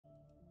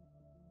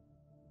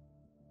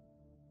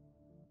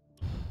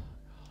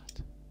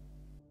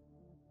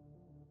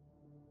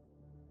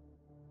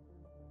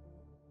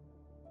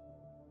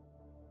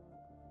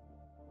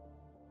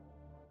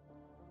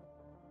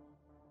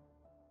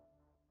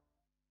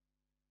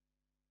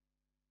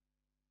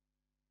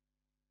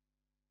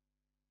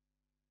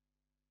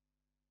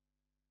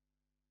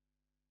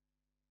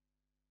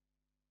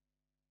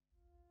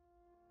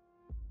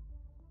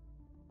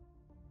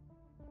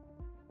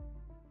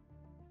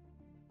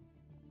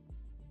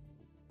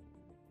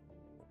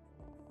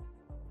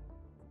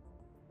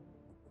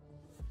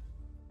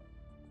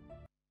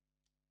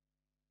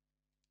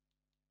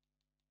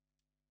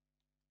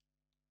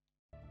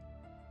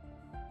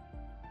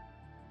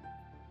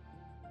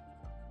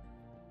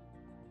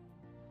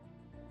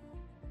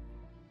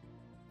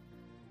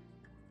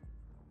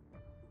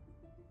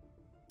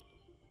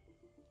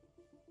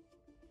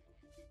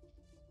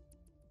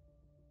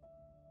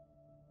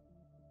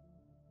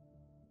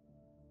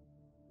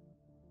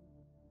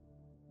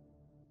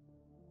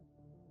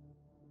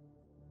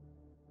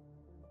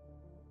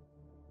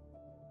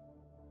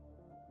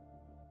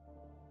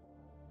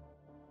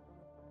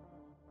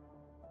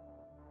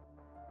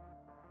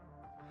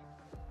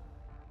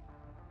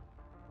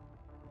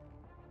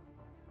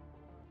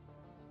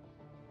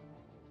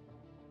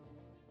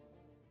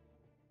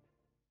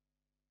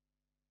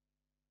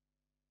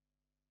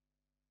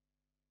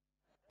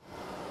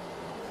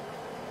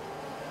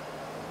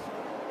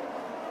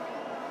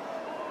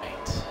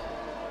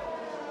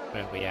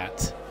Where are we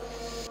at?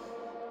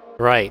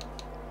 Right.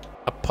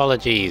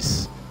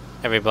 Apologies,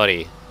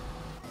 everybody,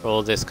 for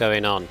all this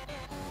going on.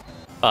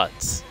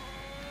 But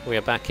we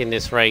are back in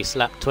this race,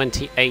 lap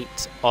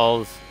 28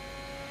 of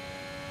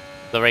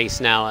the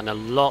race now, and a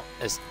lot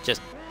has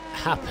just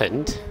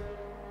happened.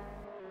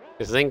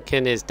 Because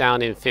Lincoln is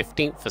down in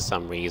 15th for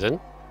some reason.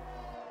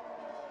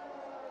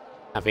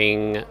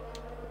 Having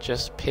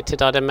just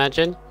pitted, I'd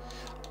imagine.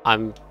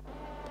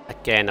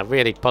 Again, I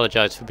really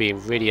apologise for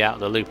being really out of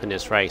the loop in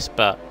this race,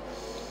 but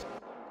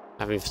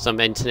having some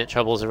internet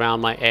troubles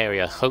around my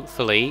area.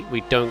 Hopefully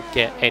we don't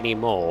get any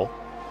more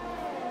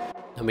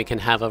and we can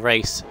have a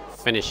race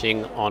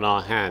finishing on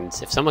our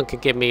hands. If someone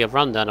could give me a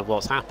rundown of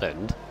what's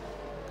happened,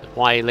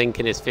 why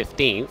Lincoln is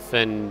 15th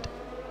and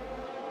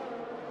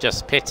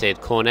just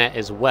pitted, Cornet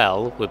as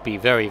well, would be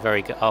very,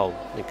 very good. Oh,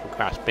 Lincoln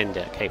crash binned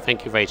it. Okay,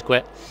 thank you, Rage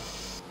Quit.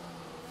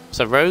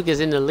 So Rogue is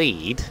in the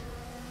lead.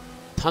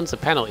 Tons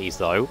of penalties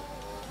though.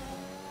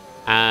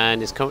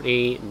 And is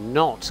currently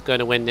not going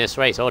to win this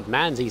race. Odd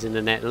Manzi's in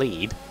the net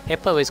lead.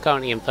 Hippo is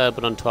currently in third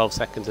but on 12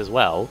 seconds as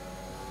well.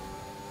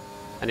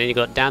 And then you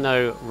got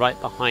Dano right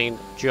behind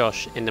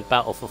Josh in the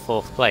battle for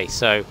 4th place.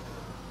 So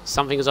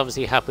something has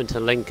obviously happened to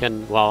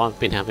Lincoln while I've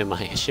been having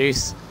my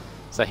issues.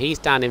 So he's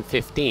down in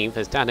 15th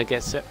as Dano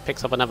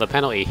picks up another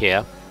penalty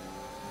here.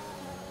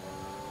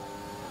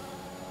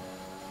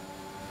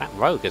 That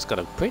Rogue has got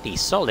a pretty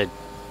solid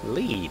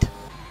lead.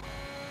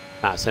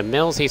 So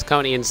Millsy's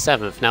currently in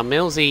 7th. Now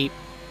Millsy,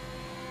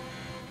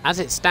 as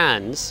it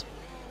stands...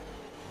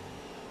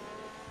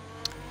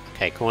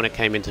 Okay, Cornet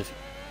came into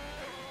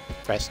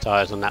fresh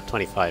tyres on lap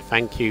 25.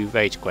 Thank you,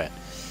 Rage Quit.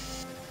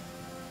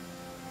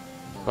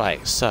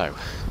 Right, so...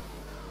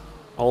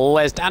 Oh,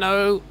 where's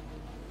Dano?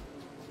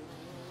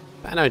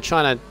 Dano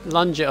trying to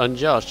lunge it on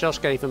Josh. Josh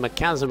gave him a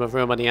chasm of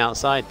room on the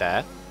outside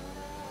there.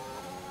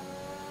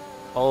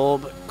 Oh,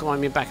 but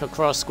climbing back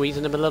across,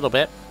 squeezing him a little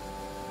bit.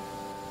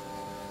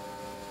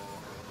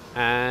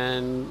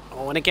 And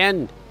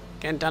again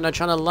Dano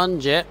trying to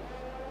lunge it,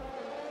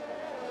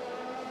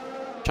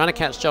 trying to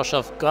catch Josh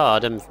off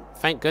guard, and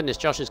thank goodness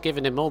Josh has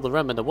given him all the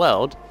room in the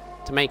world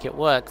to make it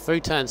work.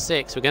 Through turn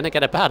 6 we're going to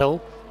get a battle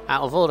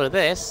out of all of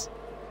this.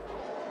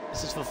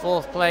 This is for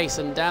 4th place,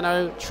 and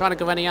Dano trying to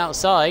go any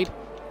outside,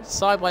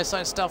 side by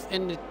side stuff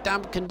in the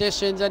damp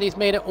conditions, and he's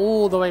made it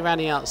all the way around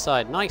the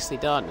outside. Nicely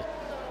done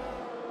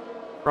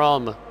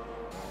from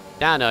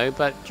Dano,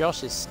 but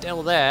Josh is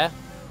still there.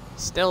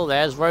 Still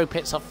there as Rowe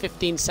pits off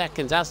 15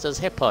 seconds, as does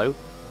Hippo.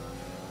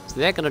 So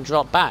they're going to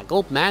drop back.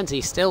 Old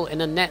Manzi still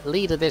in a net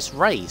lead of this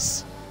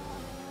race.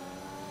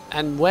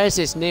 And where's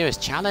his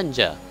nearest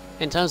challenger?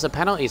 In terms of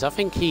penalties, I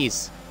think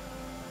he's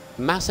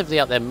massively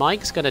up there.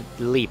 Mike's going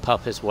to leap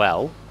up as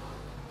well.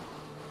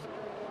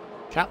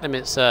 Track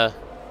limits are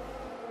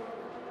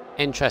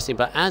interesting,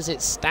 but as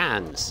it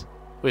stands,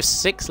 with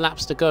 6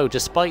 laps to go,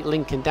 despite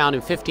Lincoln down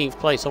in 15th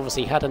place,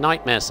 obviously had a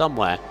nightmare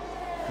somewhere,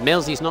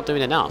 Millsy's not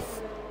doing enough.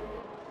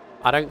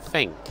 I don't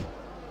think.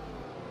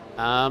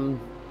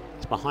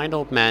 It's behind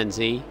Old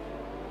Manzi.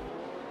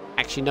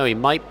 Actually, no, he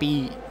might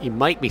be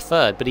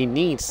 3rd, but he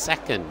needs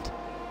 2nd.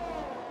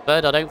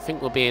 3rd, I don't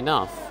think will be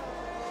enough.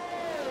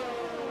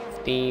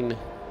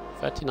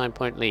 39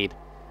 point lead.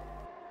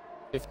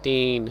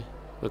 15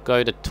 will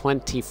go to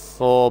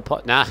 24.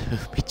 Nah,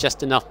 it'll be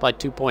just enough by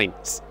 2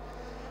 points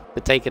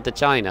to take it to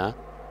China.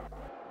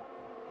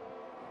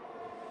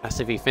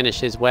 That's if he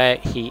finishes where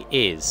he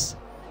is.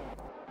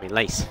 I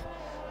mean,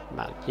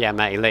 yeah,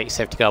 Matty late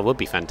safety car would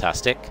be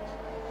fantastic.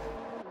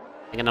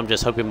 And I'm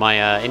just hoping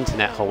my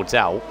internet holds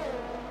out,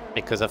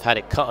 because I've had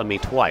it cut on me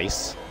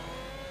twice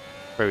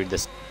through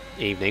this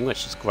evening,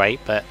 which is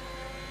great, but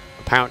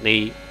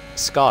apparently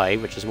Sky,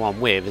 which is one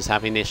with, is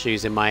having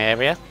issues in my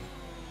area.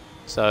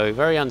 So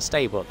very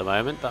unstable at the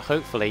moment, but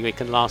hopefully we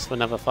can last for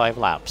another 5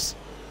 laps.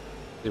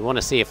 We want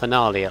to see a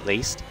finale at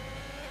least.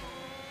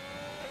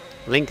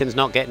 Lincoln's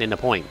not getting in the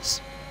points.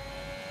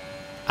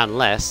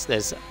 Unless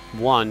there's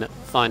one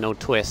final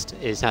twist,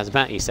 is, as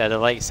Matty said, a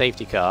late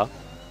safety car.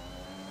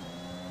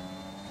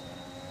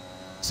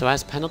 So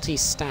as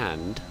penalties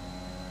stand,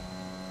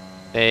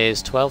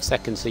 there's 12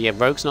 seconds. So yeah,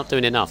 Rogue's not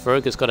doing enough.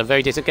 Rogue has got a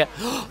very decent get.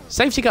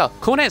 Safety car!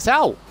 Cornet's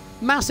out!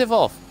 Massive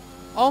off!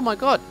 Oh my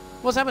god!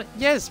 What's happening?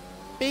 Yes!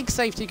 Big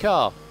safety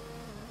car!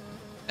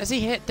 Has he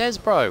hit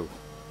Desbro?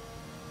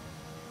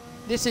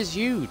 This is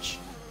huge!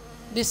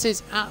 This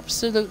is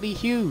absolutely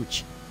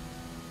huge!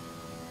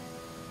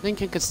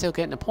 Lincoln could still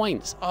get in the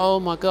points. Oh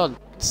my god.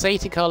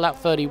 Safety car lap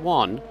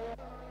 31.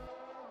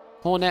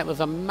 Cornet with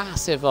a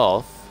massive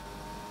off.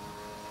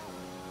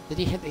 Did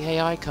he hit the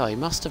AI car? He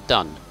must have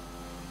done.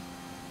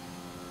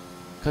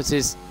 Because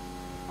his...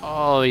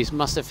 Oh, he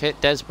must have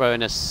hit Desbro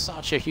in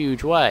such a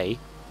huge way.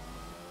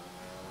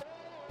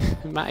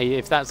 Matty,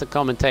 if that's a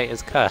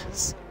commentator's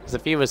curse. It's a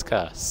viewer's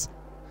curse.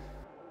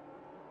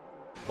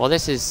 Well,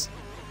 this is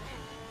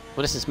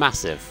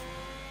massive.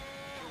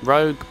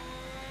 Rogue...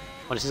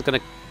 Well, this is going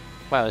to...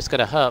 Well, it's going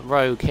to hurt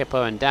Rogue,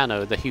 Hippo and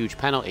Dano, the huge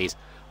penalties.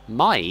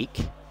 Mike?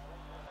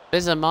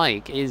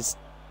 Mike is...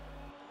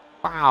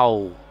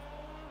 Wow.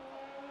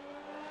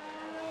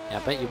 Yeah, I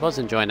bet you was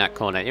enjoying that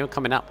corner. You were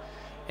coming up.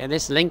 And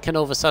this Lincoln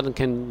all of a sudden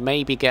can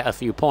maybe get a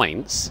few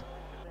points.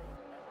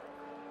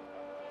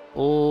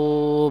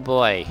 Oh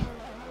boy.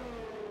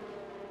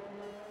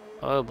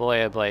 Oh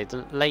boy, oh boy.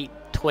 The late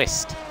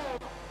twist.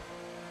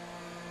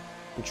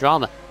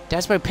 Drama.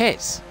 Desmo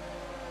pits.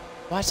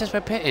 Why is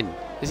Desmo pitting?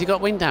 Has he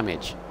got wing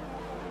damage?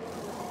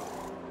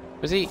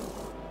 Was he...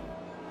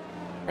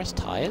 Fresh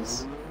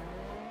tyres?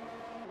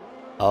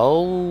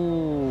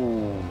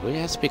 Oh,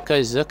 yes,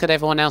 because look at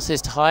everyone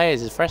else's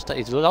tyres.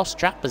 He's lost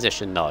track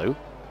position though.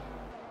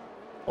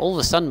 All of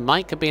a sudden,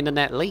 Mike could be in the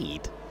net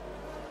lead.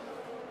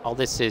 Oh,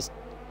 this is...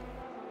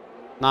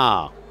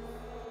 Nah.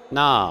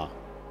 Nah.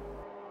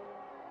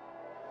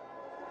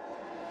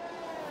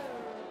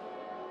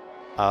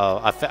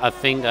 Oh, I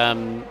think,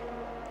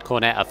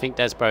 Cornet, I think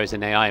Desboro's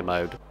in AI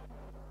mode.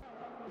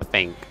 I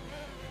think.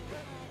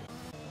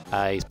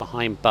 He's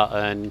behind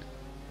button.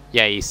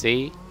 Yeah, you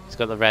see? He's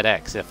got the red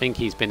X. I think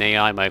he's been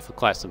AI mode for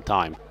quite some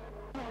time.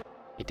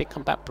 He did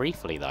come back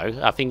briefly, though.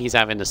 I think he's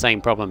having the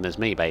same problem as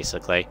me,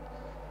 basically.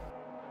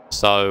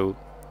 So...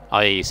 Oh,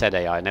 yeah, you said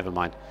AI. Never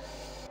mind.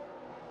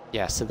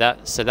 Yeah, so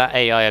that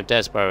AI of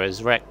Desboro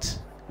has wrecked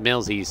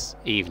Millsy's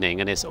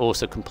evening, and it's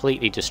also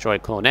completely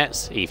destroyed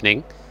Cornet's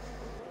evening.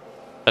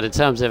 But in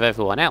terms of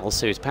everyone else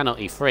who's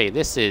penalty free,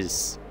 this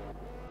is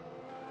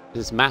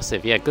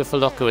massive. Yeah, good for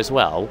Locker as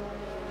well.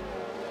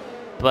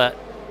 But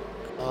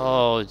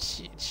oh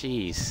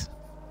jeez,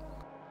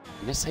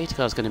 this safety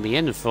car is going to be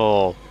in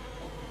for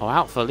or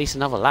out for at least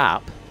another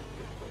lap.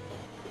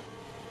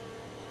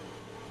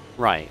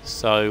 Right,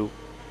 so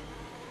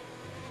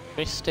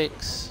Fish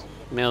Sticks,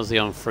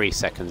 Millsy on 3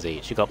 seconds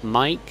each. You've got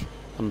Mike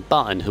and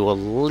Button who will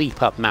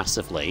leap up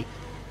massively.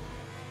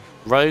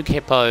 Rogue,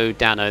 Hippo,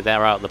 Dano,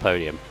 they're out of the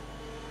podium.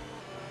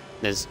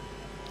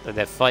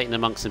 They're fighting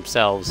amongst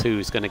themselves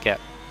who's going to get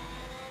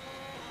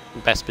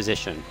the best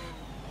position.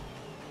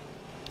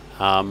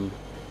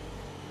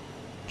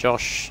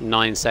 Josh,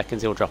 9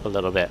 seconds, he'll drop a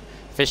little bit.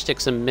 Fish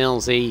Sticks and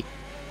Millsy,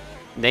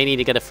 they need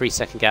to get a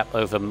 3-second gap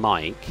over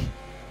Mike.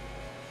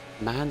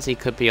 Manzi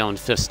could be on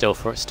still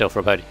for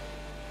a podium.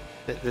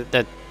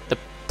 The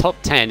top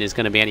 10 is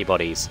going to be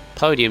anybody's.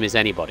 Podium is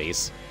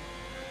anybody's.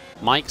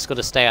 Mike's got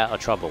to stay out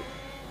of trouble.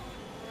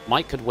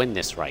 Mike could win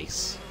this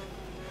race.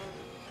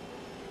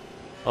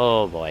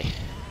 Oh boy.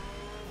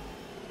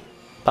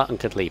 Button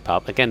could leap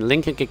up. Again,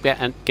 Lincoln could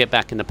get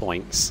back in the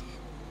points.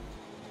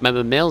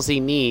 Remember,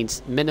 Millsy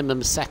needs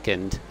minimum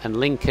 2nd and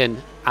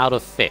Lincoln out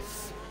of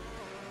 5th.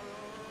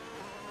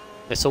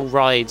 This all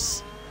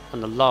rides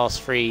on the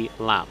last 3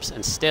 laps,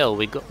 and still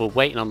we're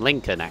waiting on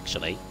Lincoln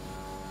actually.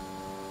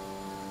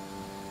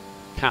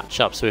 Catch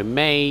up, so we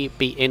may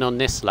be in on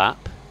this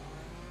lap.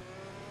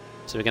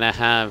 So we're going to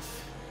have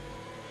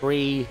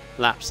 3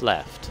 laps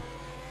left.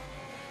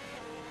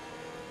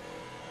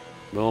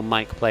 Will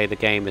Mike play the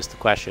game is the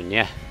question,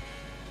 yeah.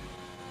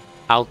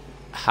 How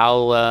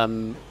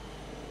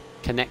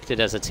connected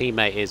as a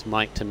teammate is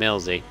Mike to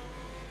Millsy?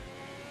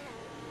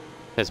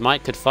 Because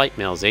Mike could fight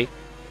Millsy.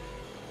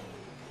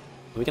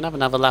 We can have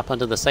another lap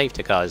under the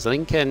safety car. Is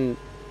Lincoln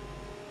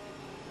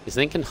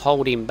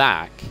holding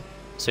back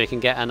so he can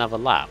get another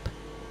lap?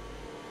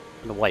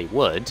 In a way, he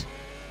would.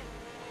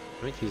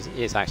 I think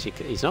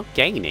he's not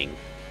gaining.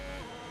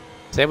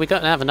 So we've got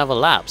to have another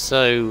lap.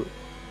 So,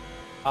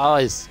 oh,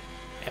 is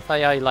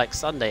FAI like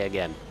Sunday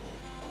again?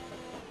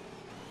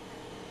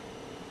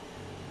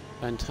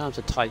 In terms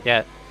of tyre,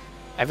 yeah,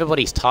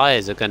 everybody's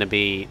tyres are going to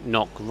be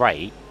not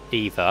great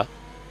either.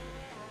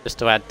 Just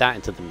to add that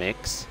into the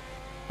mix.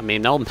 I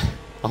mean, old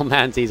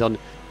Manzy's on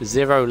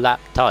 0 lap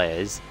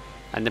tyres,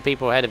 and the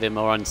people ahead of him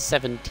are on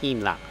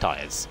 17 lap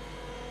tyres.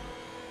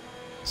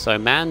 So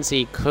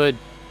Manzy could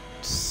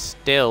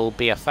still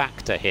be a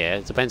factor here.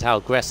 It depends how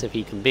aggressive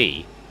he can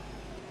be.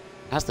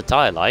 Has the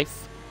tyre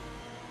life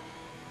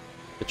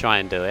to try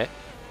and do it.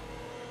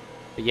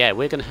 But yeah,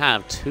 we're going to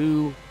have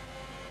 2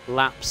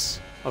 laps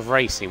of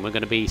racing. We're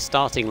going to be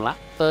starting lap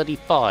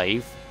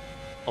 35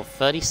 of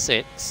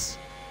 36.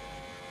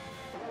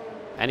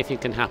 Anything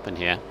can happen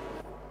here.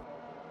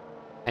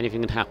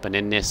 Anything can happen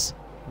in this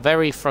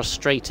very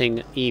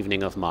frustrating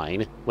evening of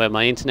mine, where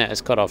my internet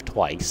has cut off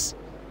twice.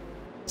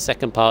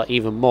 Second part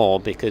even more,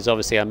 because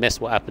obviously I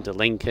missed what happened to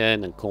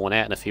Lincoln and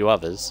Cornet and a few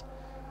others.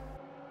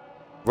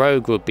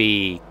 Rogue would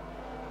be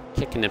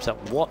kicking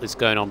himself. What is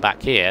going on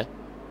back here?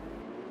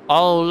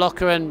 Oh,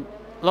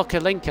 Locker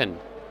Lincoln.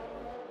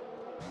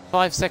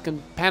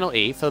 5-second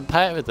penalty for the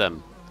pair of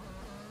them.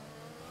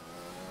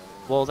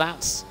 Well,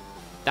 that's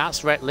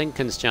wrecked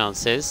Lincoln's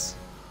chances.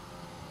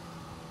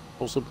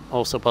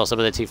 Also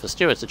possibility for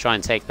Stewart to try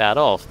and take that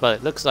off, but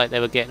it looks like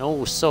they were getting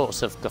all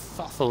sorts of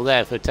kerfuffle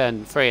there for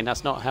turn 3, and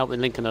that's not helping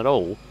Lincoln at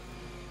all.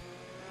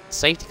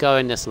 Safety car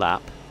in this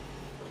lap.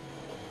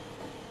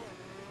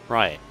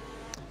 Right.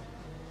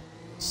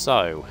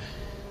 So,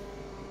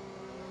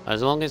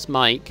 as long as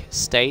Mike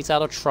stays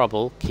out of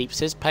trouble, keeps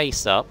his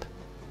pace up,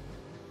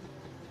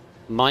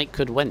 Mike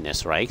could win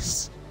this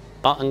race.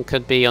 Button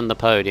could be on the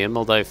podium,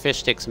 although Fish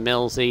Sticks,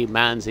 Millsy,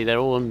 Manzy, they're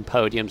all on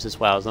podiums as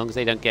well, as long as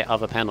they don't get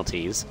other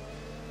penalties.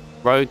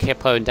 Rogue,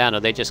 Hippo and Dano,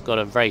 they just got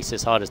to race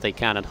as hard as they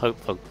can and hope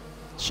for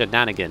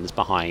shenanigans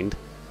behind.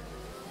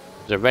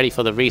 They're ready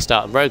for the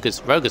restart. Rogue has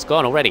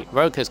gone already.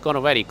 Rogue has gone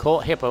already.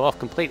 Caught Hippo off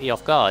completely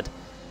off guard.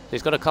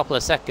 He's got a couple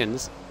of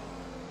seconds.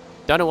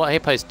 Don't know what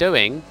Hippo's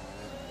doing.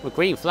 With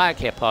green flag,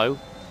 Hippo.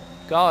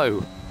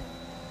 Go.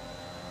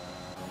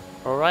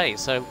 Alright,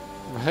 so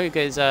Rogue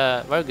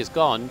is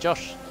gone.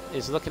 Josh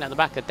is looking at the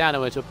back of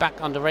Dano as we're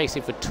back under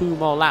racing for 2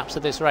 more laps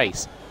of this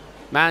race.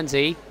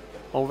 Manzi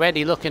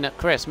already looking at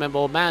Chris. Remember,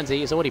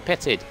 Manzi is already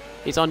pitted.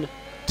 He's on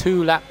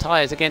 2 lap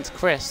tyres against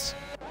Chris,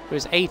 who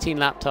is 18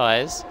 lap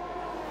tyres.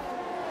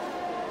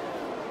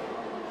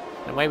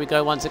 And away we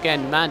go once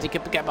again. Manzi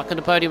can get back on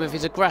the podium if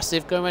he's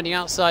aggressive, going around the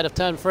outside of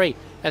turn 3.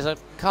 There's a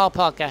car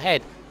park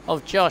ahead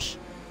of Josh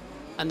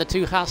and the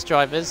 2 Haas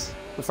drivers.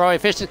 With Ferrari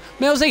efficient.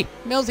 Millsy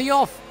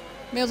off.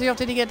 Millsy off,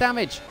 did he get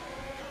damage?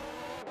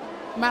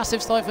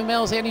 Massive slide for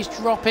Millsy and he's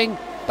dropping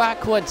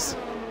backwards.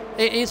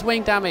 It is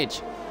wing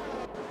damage.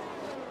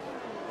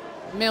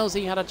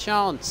 Millsy had a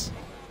chance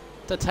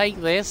to take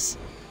this.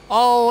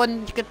 Oh,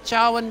 and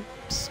Chow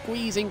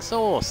squeezing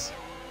Sauce.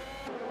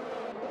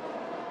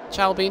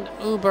 Chow being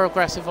uber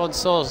aggressive on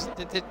Sauce.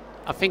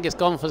 I think it's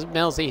gone for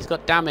Millsy. He's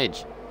got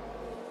damage.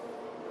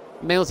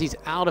 Millsy's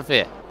out of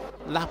it.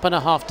 Lap and a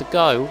half to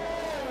go.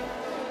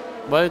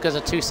 Rogue has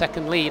a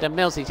 2-second lead, and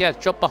Millsy, yeah,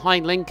 dropped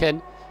behind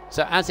Lincoln.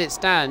 So as it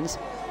stands,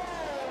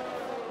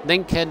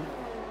 Lincoln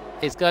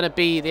is going to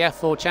be the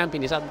F4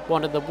 champion. He's had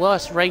one of the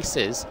worst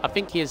races. I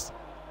think his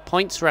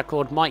points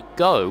record might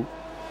go.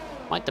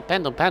 Might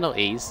depend on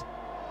penalties.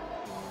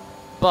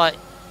 But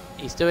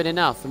he's doing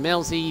enough.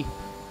 Millsy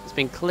has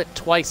been clipped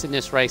twice in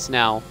this race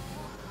now.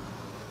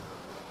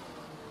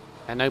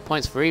 And no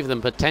points for either of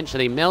them.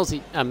 Potentially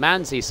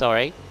Manzi,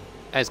 sorry,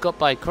 has got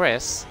by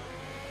Chris.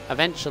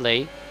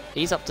 Eventually,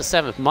 he's up to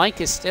 7th.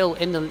 Mike is still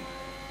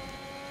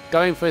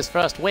going for his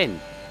first win.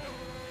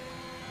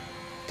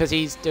 Because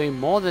he's doing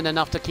more than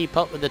enough to keep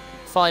up with the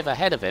 5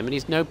 ahead of him, and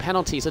he's no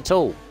penalties at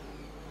all.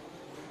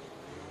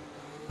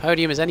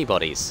 Podium is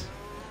anybody's.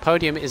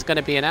 Podium is going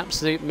to be an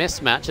absolute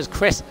mismatch as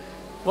Chris...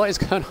 What is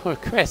going on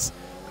with Chris?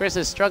 Chris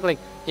is struggling.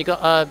 You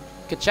got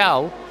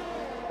Kachow,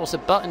 also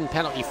Button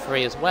penalty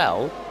free as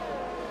well,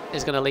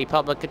 is going to leap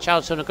up, but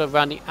Kachow's going to go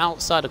around the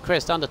outside of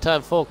Chris, down to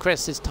turn 4.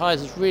 Chris, his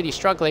tyres is really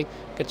struggling.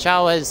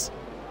 Kachow is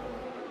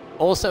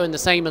also in the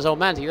same as old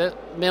Manzi.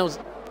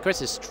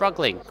 Chris is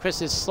struggling.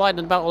 Chris is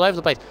sliding about all over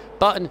the place.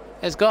 Button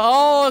has got...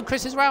 Oh,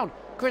 Chris is round.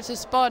 Chris is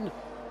spun.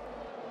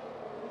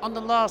 On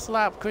the last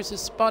lap, Chris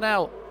is spun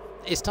out.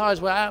 His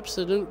tyres were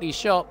absolutely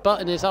shot.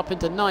 Button is up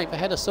into 9th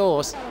ahead of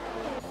Sauce.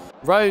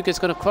 Rogue is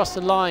going to cross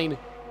the line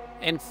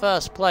in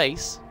 1st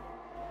place.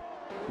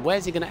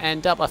 Where's he going to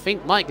end up? I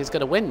think Mike is going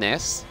to win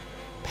this.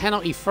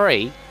 Penalty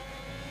free.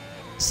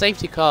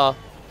 Safety car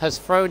has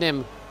thrown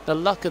him the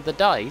luck of the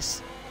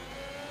dice.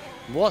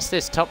 What's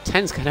this top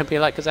 10's going to be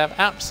like? Because I have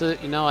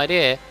absolutely no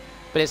idea.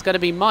 But it's going to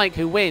be Mike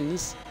who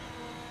wins.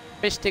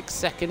 Fishstick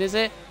 2nd, is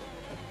it?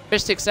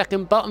 Fishstick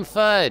 2nd, Button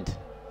 3rd.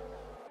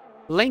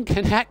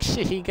 Lincoln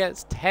actually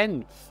gets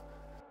 10th.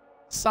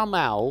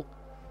 Somehow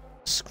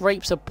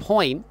scrapes a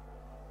point.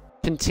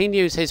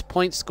 Continues his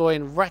point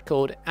scoring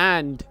record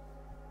and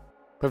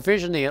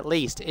provisionally at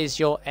least is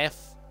your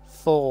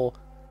F4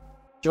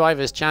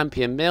 Drivers'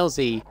 Champion.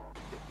 Millsy,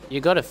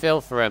 you got to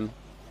feel for him.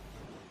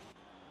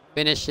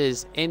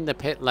 Finishes in the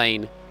pit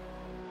lane.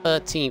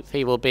 13th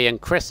he will be,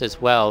 and Chris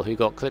as well, who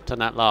got clipped on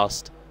that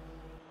last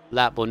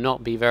lap, will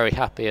not be very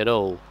happy at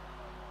all.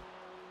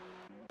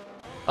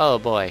 Oh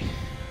boy.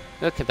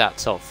 Look at that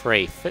top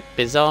 3.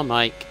 Bizarre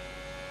Mike,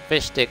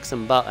 Fishsticks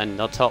and Button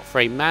are top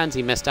 3.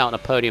 Manzi missed out on a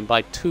podium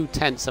by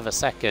 0.2 of a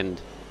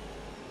second.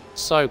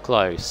 So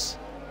close.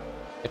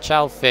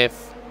 Kachow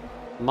 5th,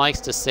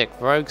 Meister 6th,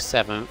 Rogue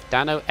 7th,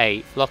 Dano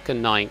 8th, Locker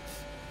 9th,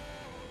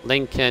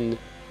 Lincoln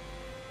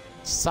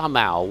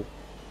somehow,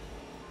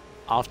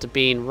 after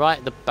being right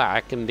at the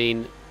back and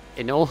being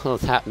in all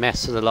of that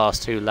mess for the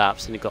last 2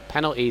 laps, and he got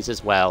penalties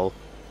as well,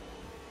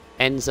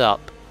 ends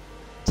up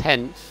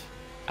 10th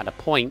at a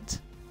point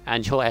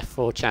and your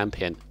F4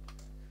 champion.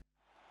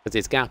 Because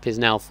his gap is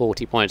now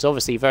 40 points.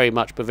 Obviously very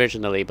much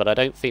provisionally, but I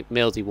don't think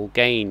Millsy will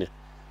gain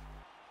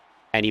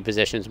any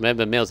positions.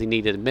 Remember, Millsy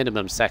needed a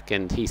minimum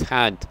 2nd. He's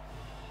had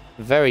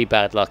very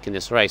bad luck in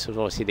this race with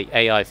obviously the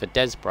AI for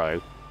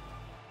Desbro.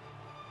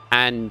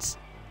 And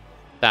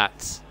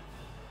that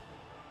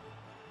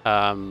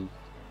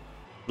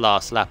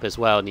last lap as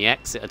well, and the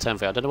exit at turn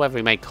 3. I don't know whether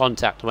he made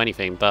contact or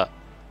anything, but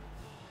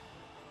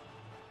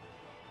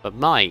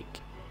Mike,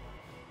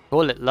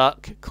 call it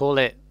luck, call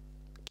it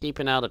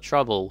keeping out of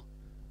trouble,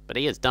 but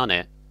he has done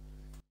it.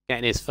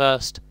 Getting his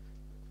first,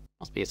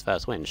 must be his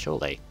first win,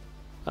 surely.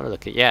 Have a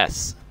look at,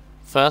 yes.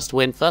 First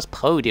win, first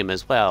podium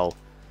as well.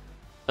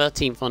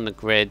 13th on the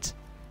grid.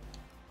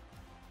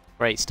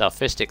 Great stuff.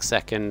 Fishstick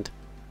 2nd.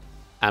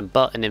 And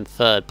Button in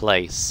 3rd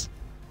place.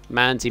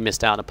 Manzi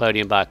missed out on the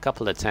podium by a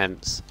couple of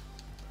attempts.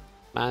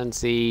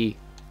 Manzi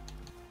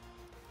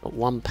got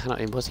 1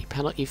 penalty. Was he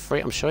penalty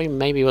free? I'm sure he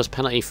maybe was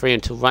penalty free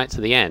until right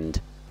to the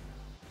end.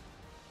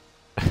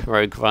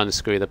 Rogue run,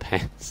 screw the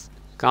pens.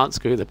 Can't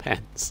screw the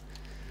pens.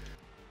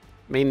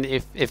 I mean,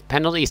 if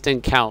penalties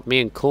didn't count,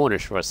 me and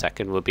Cornish for a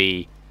second would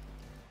be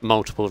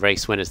multiple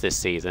race winners this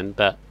season,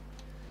 but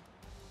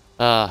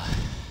what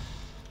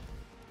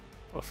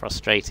a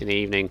frustrating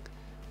evening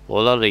for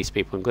a lot of these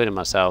people, including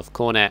myself.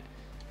 Cornet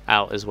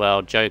out as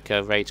well,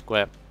 Joker, Rage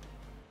Quip,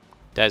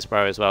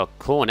 Desbro as well.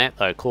 Cornet,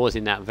 though,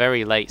 causing that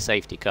very late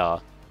safety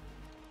car,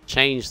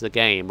 changed the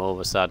game all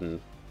of a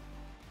sudden.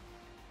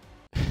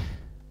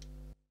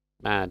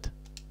 Mad.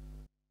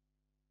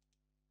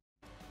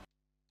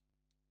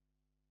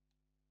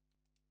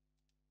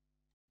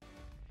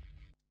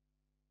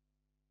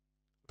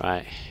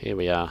 Right, here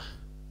we are.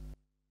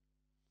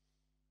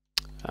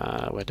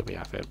 Where do we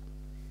have it?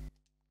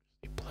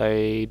 We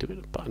played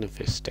with a button of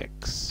fist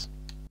sticks.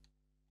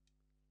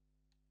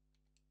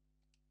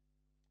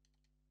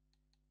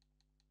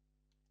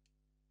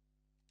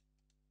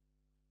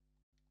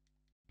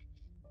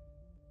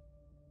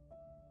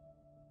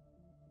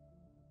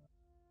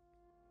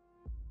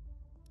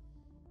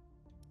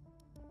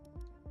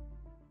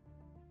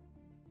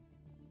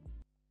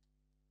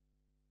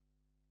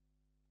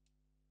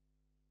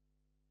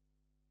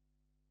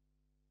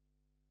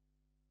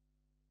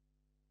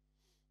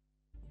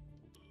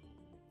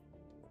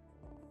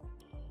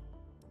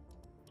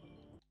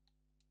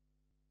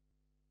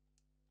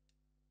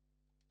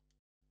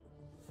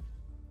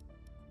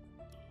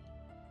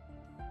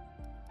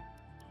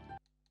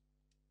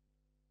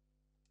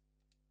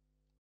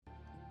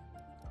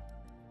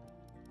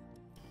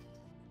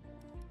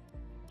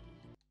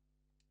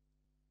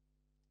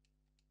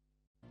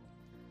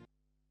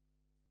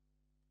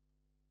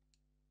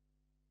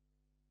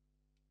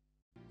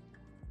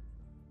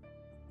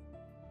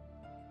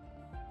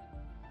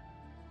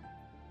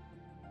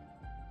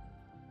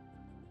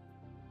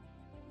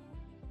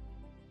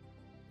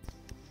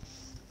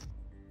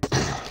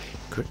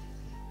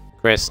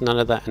 Chris, none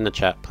of that in the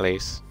chat,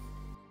 please.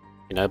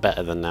 You know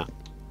better than that.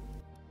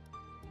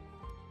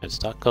 Don't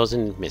start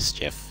causing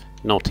mischief.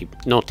 Naughty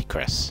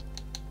Chris.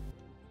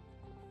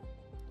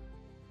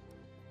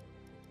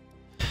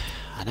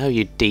 I know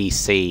you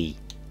DC.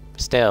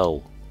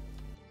 Still.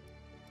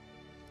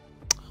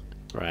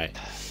 Right.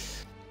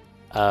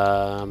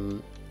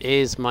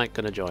 Is Mike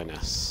gonna join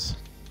us?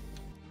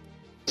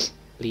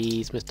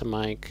 Please, Mr.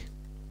 Mike.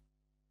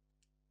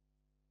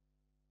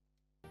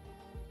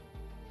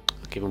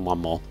 I'll give him one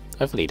more.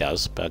 Hopefully he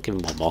does, but I'll give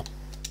him one more.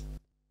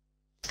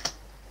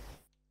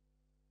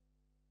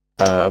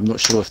 I'm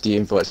not sure if the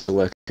invites are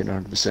working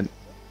 100%.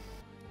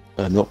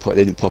 They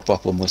didn't pop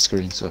up on my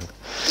screen, so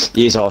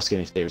he is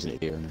asking if there is an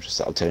video, and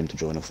I'll tell him to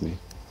join off me.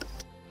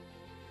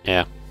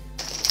 Yeah.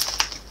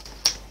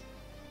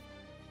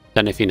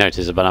 Don't know if you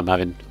noticed, but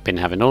I've been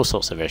having all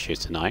sorts of issues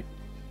tonight.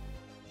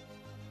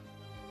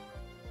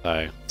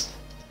 So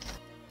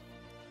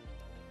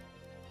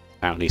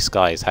apparently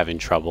Sky is having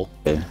trouble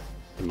in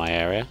my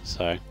area,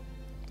 so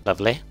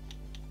lovely.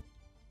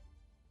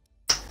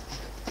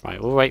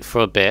 Right, we'll wait for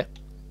a bit.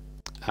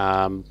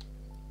 The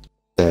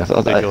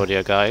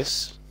audio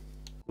guys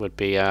would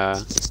be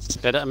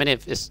good. I mean,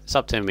 if it's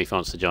up to him if he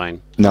wants to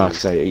join. No,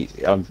 so he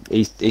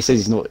says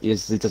he's not. He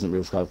doesn't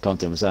really can't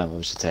do himself. I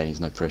was just telling he's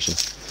no pressure.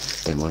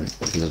 Don't worry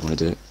if he doesn't want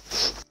to do it.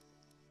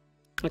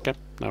 Okay,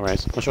 no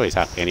worries. I'm sure he's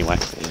happy anyway.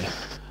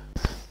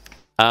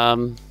 Yeah.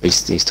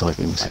 He's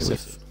typing.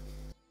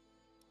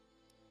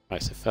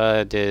 Right, so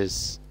third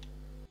is.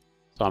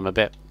 So I'm a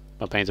bit.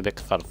 My pain's a bit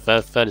confuddled.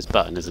 Third is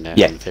button, isn't it?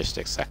 Yeah. And fish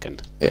stick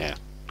second. Yeah,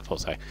 I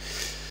thought so.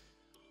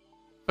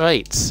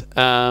 Right.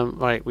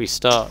 Right. We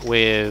start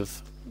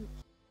with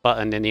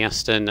Button in the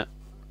Aston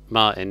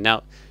Martin.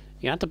 Now,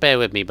 you have to bear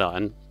with me,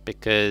 Button,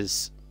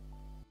 because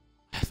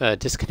I've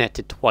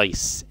disconnected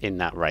twice in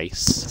that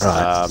race.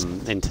 Right.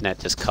 Internet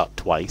just cut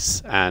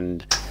twice,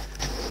 and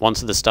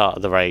once at the start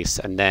of the race,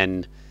 and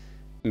then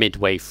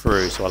midway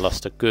through. So I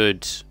lost a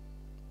good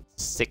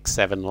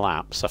 6-7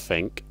 laps, I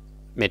think,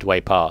 midway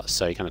part.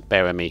 So you kind of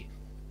bear with me.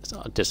 It's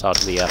just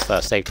after the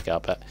first safety car,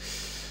 but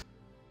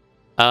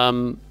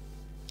a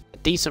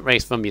decent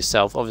race from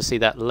yourself. Obviously,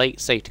 that late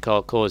safety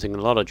car causing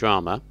a lot of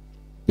drama.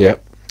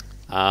 Yep.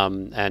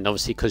 And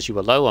obviously, because you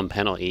were low on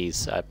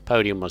penalties,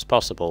 podium was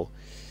possible.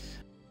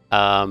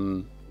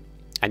 And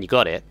you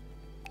got it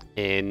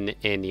in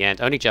the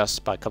end, only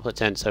just by a couple of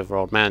tenths over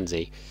Old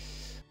Manzi.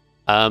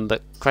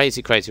 But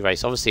crazy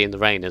race, obviously in the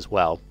rain as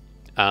well.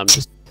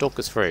 Just talk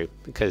us through,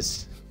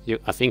 because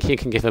I think you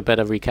can give a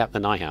better recap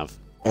than I have.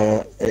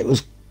 It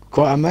was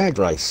quite a mad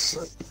race.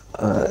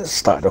 It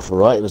started off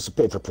alright. It was a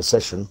bit of a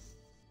procession.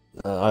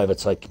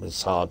 Overtaking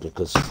was hard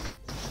because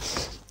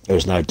there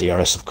was no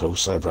DRS, of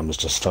course, so everyone was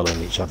just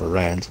following each other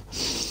around.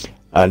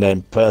 And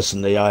then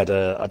personally, I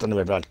don't know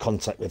whether I had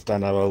contact with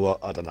Dano or what,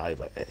 I don't know,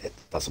 but it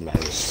doesn't matter,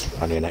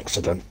 it's only an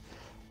accident.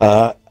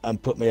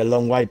 And put me a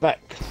long way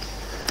back.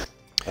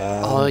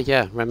 Oh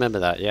yeah, remember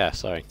that, yeah,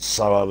 sorry.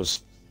 So I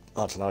was,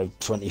 I don't know,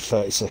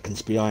 20-30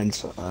 seconds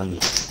behind, and I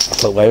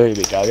thought, well, here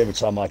we go, every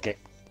time I get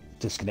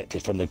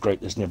disconnected from the group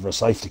there's never a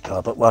safety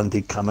car, but one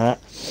did come out.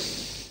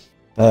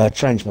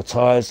 Changed my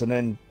tyres and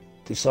then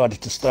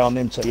decided to stay on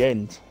them to the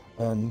end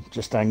and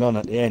just hang on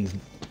at the end.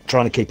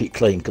 trying to keep it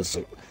clean because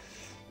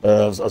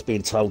I was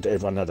being told that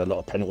everyone had a lot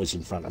of penalties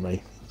in front of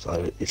me.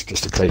 So it's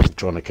just a case of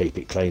trying to keep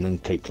it clean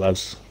and keep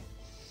close.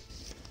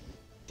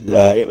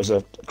 It was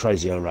a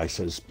crazy old race.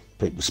 There was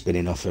people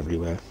spinning off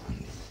everywhere.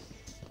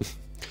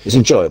 It's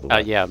enjoyable.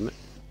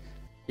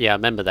 Yeah, I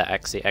remember that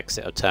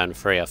exit of turn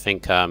 3. I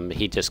think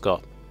he just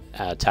got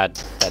a tad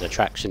better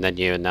traction than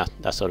you, and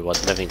that's what it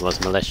was. I don't think it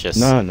was malicious.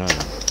 No,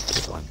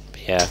 it's fine.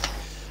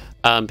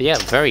 But yeah,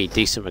 very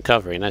decent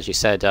recovery, and as you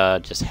said,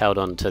 just held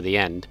on to the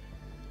end.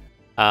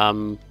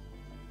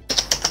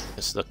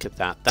 Let's look at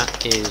that.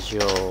 That is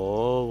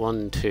your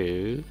 1,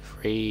 2,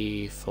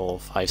 3, 4,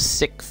 5,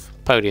 6th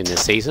podium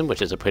this season,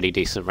 which is a pretty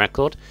decent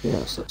record.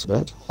 Yes, that's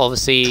bad.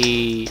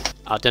 Obviously,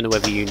 I don't know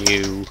whether you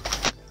knew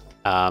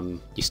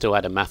you still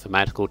had a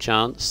mathematical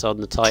chance on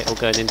the title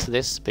going into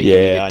this, but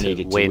yeah, you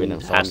needed to win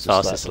and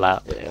fastest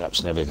lap. Yeah,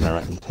 that's never going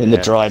to happen. In the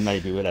dry,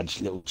 maybe we'd had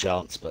a little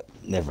chance, but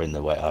never in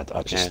the wet.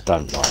 I just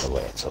don't like the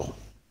wet at all.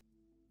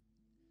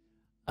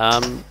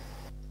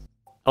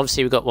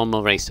 Obviously, we've got one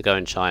more race to go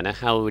in China.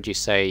 How would you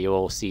say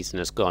your season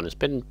has gone? It's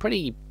been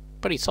pretty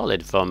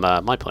solid from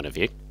my point of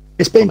view.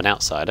 It's been from an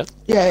outsider.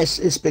 Yeah,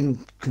 it's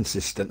been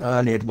consistent. I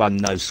only had one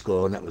no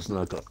score, and that was when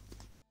I got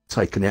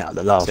taken out at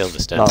the last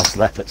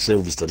lap at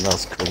Silverstone,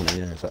 last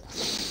corner.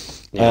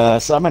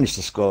 So I managed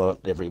to score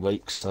every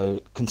week,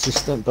 so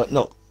consistent, but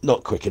not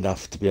quick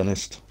enough, to be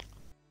honest.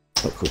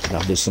 Not quick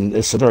enough. There's some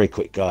very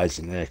quick guys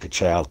in there.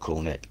 Kachow,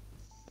 Cornet.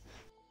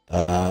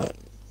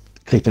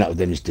 Keeping up with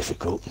them is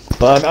difficult,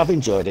 but I've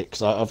enjoyed it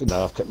because I've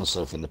kept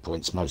myself in the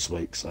points most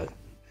weeks. So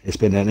it's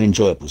been an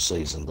enjoyable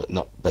season, but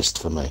not best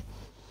for me.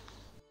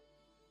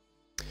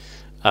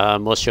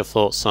 What's your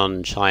thoughts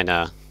on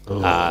China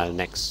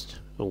next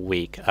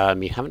week?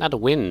 You haven't had a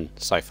win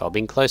so far.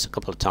 Been close a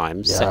couple of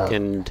times.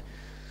 Yeah.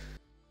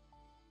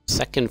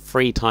 Second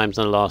 3 times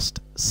in the last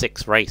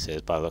 6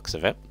 races, by the looks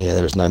of it. Yeah,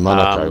 there was no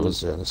Monaco,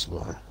 was there? That's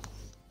why.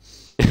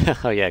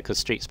 Oh yeah, because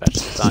Street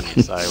Specialist, aren't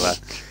you? So.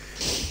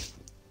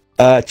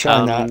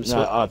 China,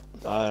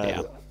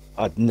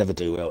 I'd never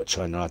do well at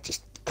China. I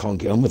just can't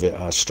get on with it.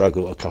 I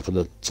struggle a couple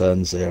of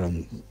turns there,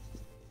 and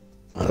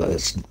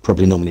it's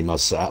probably normally my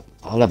setup.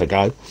 I'll have a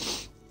go,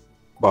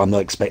 but I'm not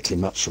expecting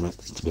much from it,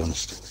 to be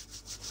honest.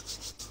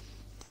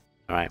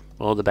 All right,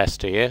 all the best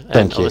to you.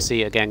 Thank you.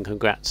 Obviously, again,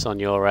 congrats on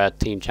your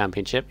team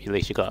championship. At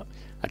least you got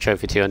a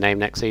trophy to your name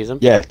next season.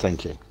 Yeah,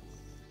 thank you.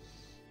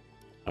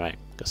 All right,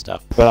 good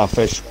stuff. Well,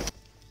 fish.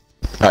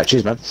 All right,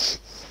 cheers, man.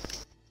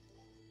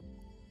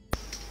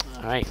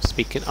 Alright,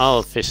 speaking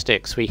of fish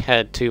sticks, we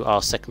head to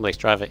our second place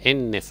driver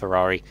in the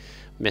Ferrari,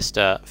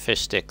 Mr.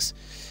 Fish Sticks.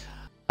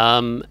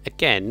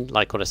 Again,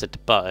 like what I said to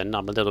Button,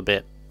 I'm a little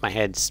bit, my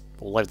head's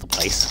all over the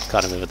place,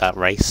 kind of with that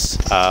race.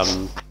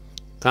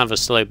 Kind of a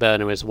slow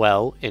burner as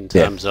well, in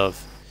terms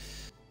of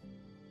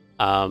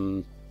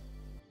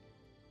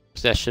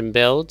possession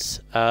builds.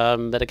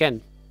 But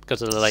again,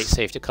 because of the late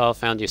safety car,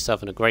 found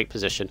yourself in a great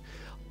position.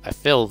 I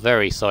feel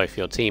very sorry for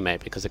your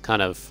teammate, because it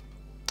kind of...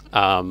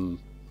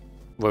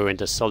 we're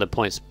into solid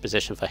points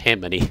position for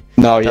him, and he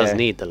does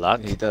need the luck.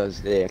 He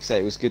does, yeah. Like I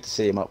say, it was good to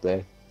see him up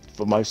there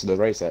for most of the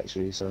race,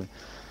 actually. So,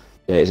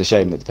 yeah, it's a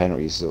shame that the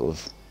penalties sort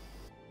of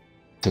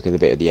took a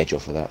bit of the edge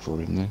off of that for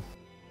him, though.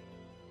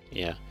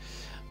 Yeah.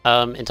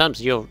 In terms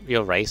of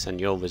your race and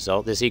your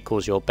result, this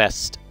equals your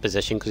best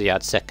position because you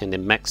had second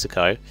in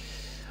Mexico.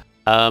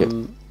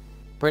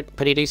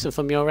 Pretty decent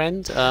from your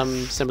end,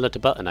 similar to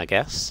Button, I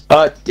guess.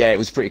 Yeah, it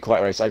was a pretty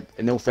quiet race.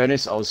 In all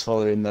fairness, I was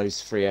following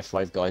those 3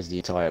 F5 guys the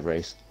entire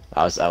race.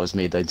 That was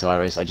me the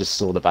entire race. I just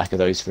saw the back of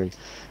those 3,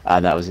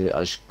 and that was it.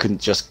 It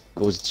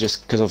was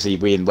just because obviously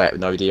we in wet with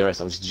no DRS.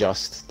 I was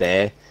just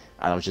there,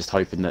 and I was just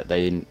hoping that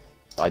they didn't.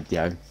 I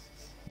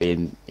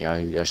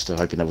was still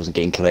hoping I wasn't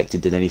getting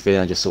collected in anything.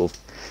 I just sort of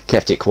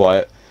kept it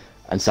quiet,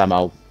 and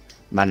somehow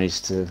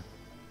managed to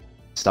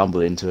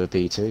stumble into a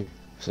P2.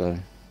 So,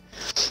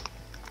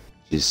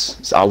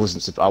 I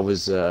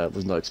was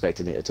not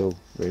expecting it at all,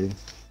 really.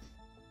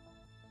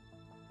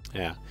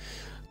 Yeah.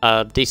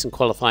 Decent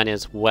qualifying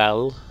as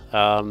well.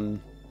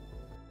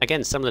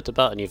 Again, similar to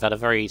Button, you've had a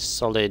very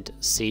solid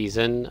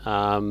season.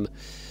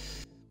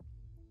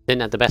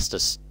 Didn't have the best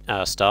of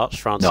starts,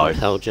 France and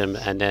Belgium,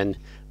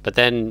 but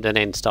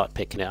then start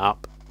picking it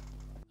up.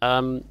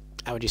 How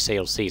would you say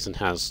your season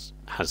has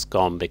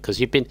gone?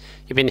 Because you've been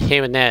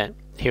here and there,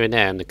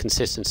 and the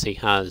consistency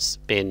has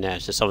been there.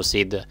 It's just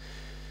obviously the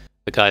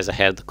guys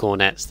ahead, the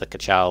Cornets, the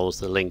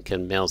Kachows, the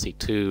Lincoln, Millsy,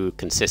 too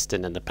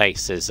consistent, and the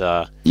pace is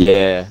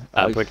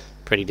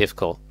pretty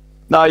difficult.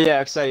 No,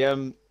 yeah, I'd say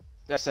I'm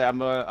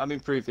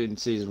improving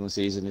season on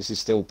season. This is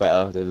still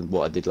better than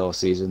what I did last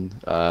season.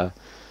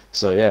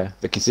 So yeah,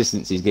 the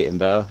consistency is getting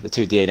better. The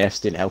 2 DNFs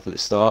didn't help at the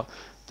start,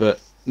 but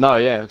no,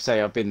 yeah, I'd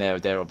say I've been there or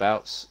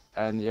thereabouts,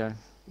 and yeah,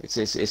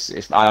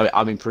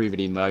 I'm improving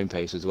in my own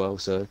pace as well.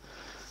 So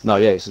no,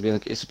 yeah, it's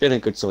been a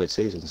good solid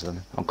season. So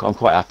I'm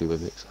quite happy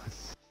with it. So.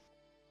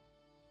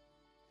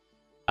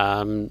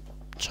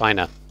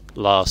 China.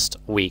 Last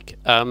week,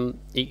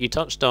 you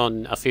touched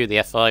on a few of the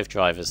F5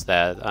 drivers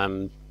there.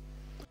 I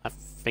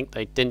think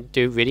they didn't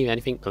do really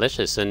anything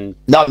malicious and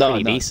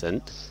pretty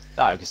decent.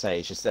 Like I say,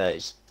 it's just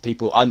it's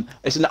people.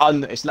 It's an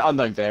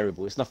unknown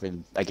variable. It's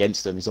nothing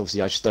against them. It's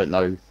obviously I just don't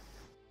know.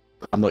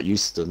 I'm not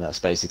used to them. That's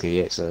basically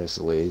it. So that's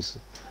all it is.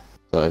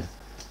 So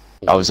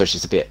I was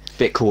just a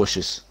bit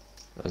cautious,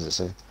 as I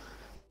say.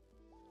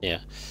 Yeah,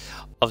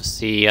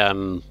 obviously,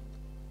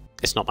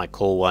 it's not my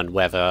call one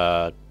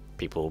whether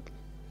people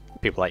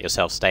like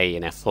yourself stay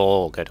in F4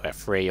 or go to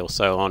F3 or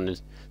so on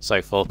and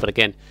so forth. But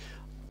again,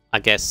 I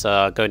guess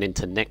going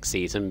into next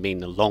season, being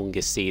the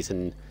longest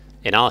season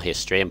in our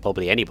history and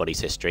probably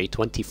anybody's history,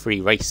 23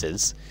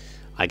 races,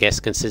 I guess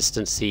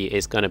consistency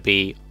is going to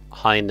be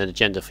high in the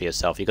agenda for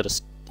yourself. You got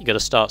to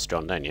start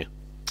strong, don't you?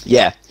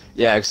 Yeah,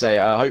 like I say,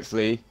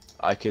 hopefully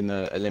I can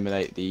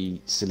eliminate the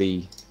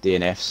silly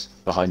DNFs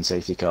behind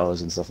safety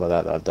cars and stuff like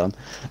that I've done.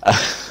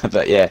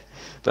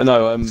 but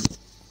no,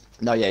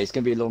 it's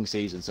going to be a long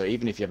season. So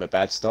even if you have a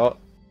bad start,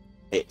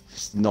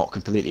 it's not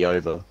completely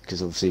over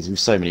because obviously there's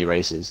so many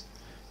races,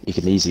 you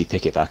can easily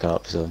pick it back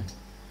up. So,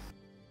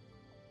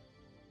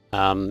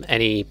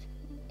 any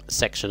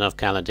section of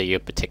calendar you're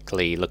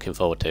particularly looking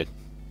forward to?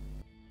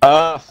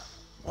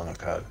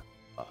 Monaco.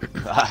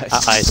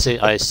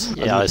 I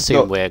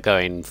assume we're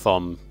going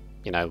from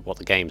what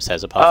the game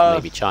says, apart from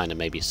maybe China,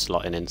 maybe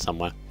slotting in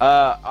somewhere.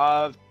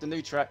 The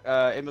new track,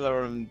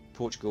 Imola and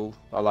Portugal.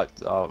 I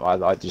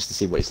like just to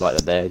see what it's like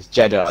there.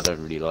 Jeddah, I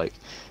don't really like.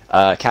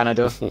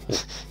 Canada,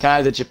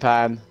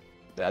 Japan.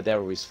 They're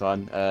always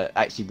fun.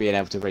 Actually being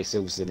able to race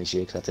Silverstone this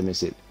year because I had to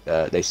miss it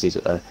next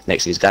season. I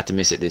had to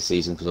miss it this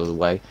season because I was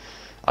away.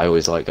 I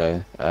always like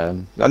going.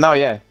 No,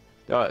 yeah.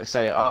 Like I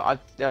say,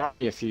 there are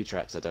a few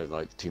tracks I don't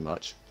like too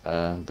much.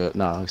 But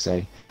no, like I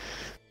say,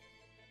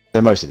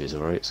 most of it is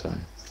alright. So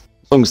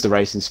as long as the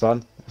racing's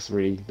fun, that's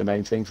really the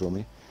main thing for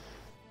me.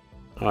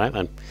 All right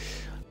then.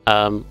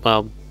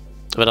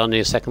 Well on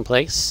your second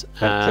place,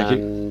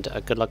 and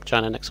good luck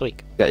China next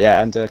week.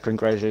 Yeah, and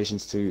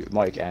congratulations to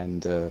Mike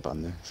and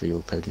Bun for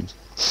your podiums.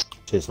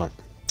 Cheers, Mike.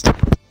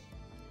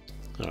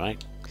 All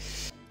right.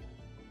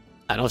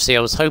 And obviously, I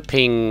was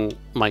hoping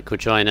Mike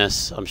would join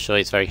us. I'm sure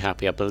he's very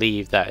happy. I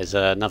believe that is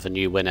another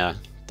new winner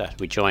that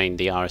we joined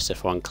the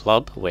RSF1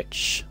 club,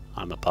 which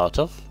I'm a part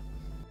of.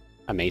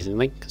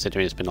 Amazingly,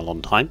 considering it's been a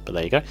long time, but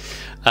there you go.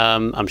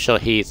 I'm sure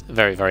he's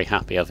very, very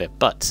happy of it.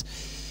 But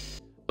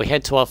we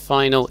head to our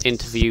final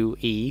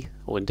interviewee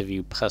or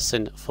interview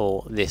person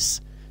for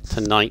this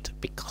tonight,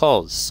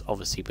 because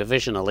obviously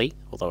provisionally,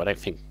 although I don't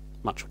think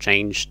much will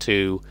change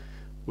to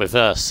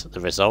reverse the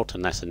result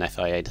unless an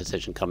FIA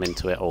decision come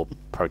into it or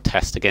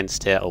protest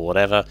against it or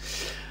whatever.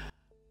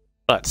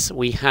 But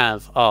we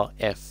have our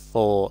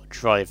F4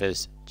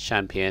 Drivers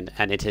Champion,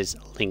 and it is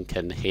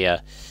Lincoln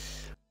here.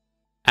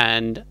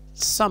 And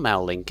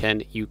somehow,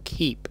 Lincoln, you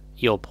keep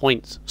your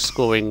points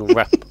scoring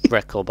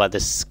record by the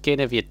skin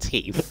of your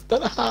teeth.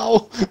 Don't know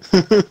how.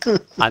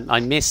 I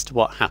missed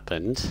what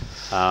happened.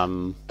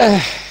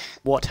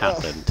 What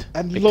happened?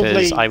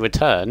 Because lovely...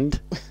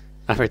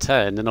 I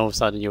returned, and all of a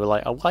sudden you were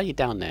like, "Oh, why are you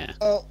down there?"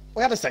 Well,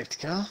 we had a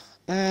safety car,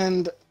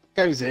 and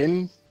goes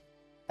in,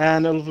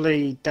 and a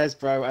lovely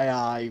Desbro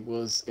AI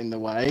was in the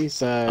way,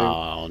 so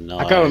oh, no.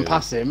 I go and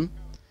pass him,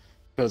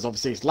 because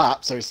obviously it's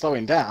lap, so he's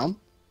slowing down,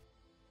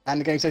 and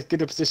the game says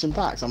get a position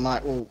back, so I'm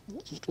like, well,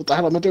 what the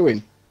hell am I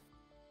doing?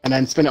 And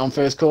then spin it on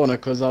first corner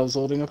because I was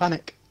holding a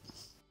panic.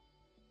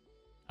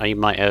 Oh, you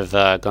might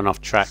have gone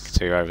off track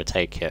to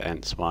overtake it,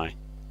 hence why.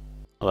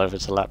 Although if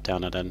it's a lap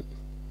down, I don't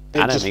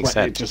think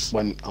so. It just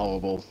went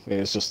horrible. It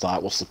was just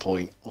like, what's the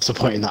point? What's the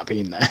point in that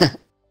being there?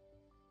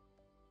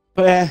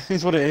 But yeah,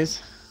 it's what it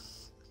is.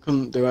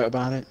 Couldn't do it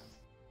about it.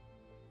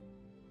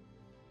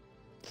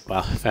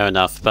 Well, fair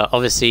enough. But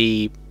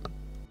obviously,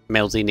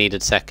 Millsy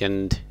needed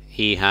second.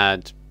 He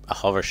had a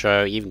horror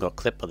show. He even got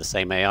clipped by the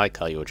same AI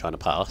car you were trying to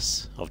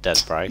pass of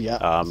Desbro.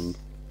 Yeah.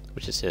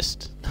 Which is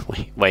just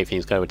the way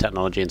things go with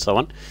technology and so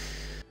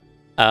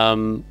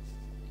on.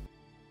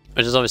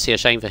 Which is obviously a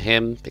shame for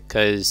him,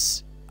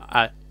 because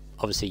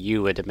obviously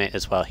you would admit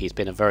as well he's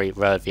been a very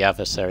worthy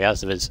adversary,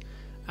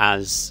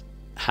 as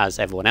has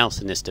everyone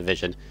else in this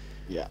division.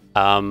 Yeah.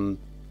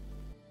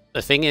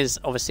 The thing is,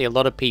 obviously a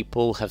lot of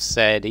people have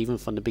said, even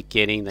from the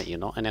beginning, that you're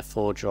not an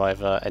F4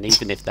 driver, and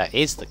even if that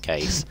is the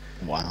case,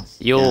 wow,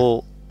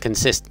 your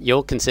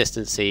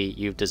consistency,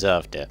 you've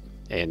deserved it,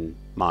 in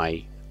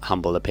my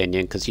humble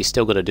opinion, because you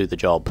still got to do the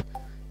job.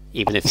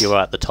 Even if you're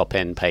at the top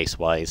end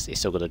pace-wise, you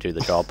still got to do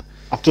the job.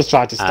 I've just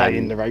tried to stay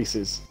in the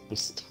races,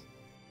 just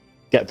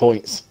get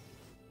points.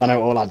 I know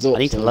it all adds up. I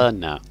need to learn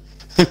now.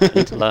 I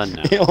need to learn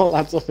now. It all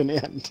adds up in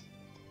the end.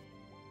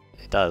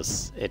 It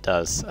does. It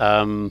does.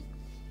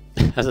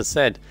 As I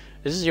said,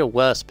 this is your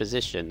worst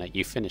position that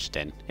you finished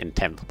in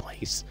 10th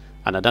place,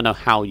 and I don't know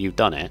how you've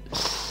done it.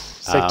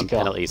 Safety car.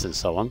 Penalties and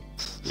so on.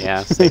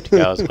 Yeah, safety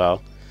car as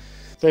well.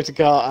 Safety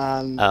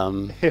car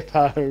and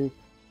Hippo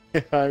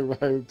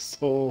Rogue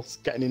Source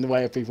getting in the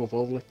way of people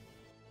probably.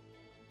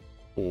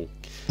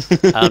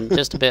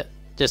 Just a bit.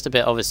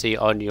 Obviously,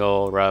 on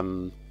your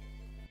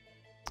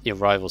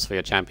rivals for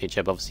your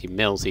championship. Obviously,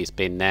 Millsy's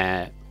been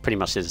there pretty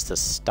much since the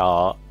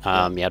start.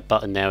 You had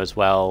Button there as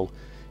well.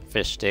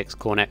 Fish Sticks,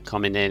 Cornet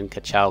coming in,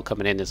 Kachal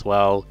coming in as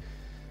well.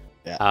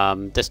 Yeah.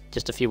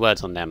 Just a few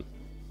words on them.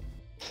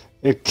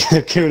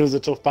 Kuna's a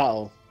tough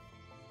battle.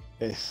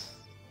 It's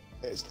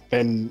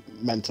been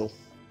mental.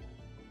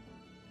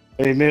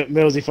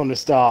 Millsy from the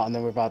start, and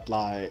then we've had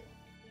like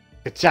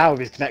Chow with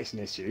his connection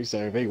issue. So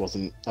if he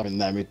wasn't having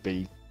them, he'd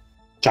be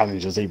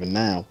challenging us even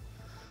now.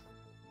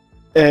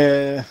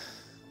 Then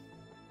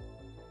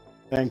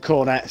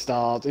Cornet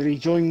started. Did he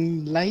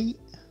join late,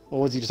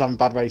 or was he just having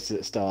bad races at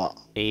the start?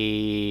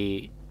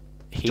 He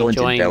joined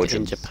in joined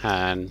Belgium. in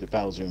Japan.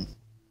 Belgium.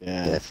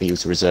 Yeah. Yeah, he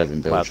was a reserve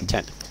in Belgium. Well,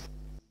 technical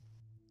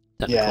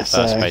Yeah, first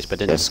so- race, but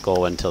didn't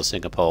score until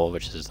Singapore,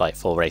 which is like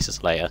 4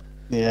 races later.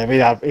 Yeah,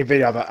 if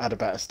he'd had a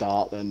better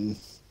start, then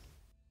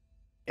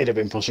he'd have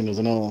been pushing us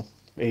and all.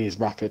 He is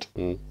rapid.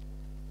 Mm.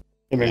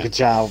 Him and Yeah.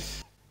 Chow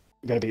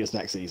going to beat us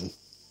next season.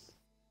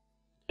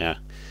 Yeah.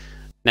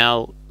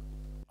 Now,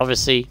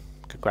 obviously,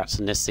 congrats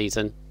on this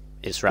season.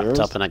 It's wrapped Cheers.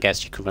 up, and I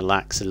guess you can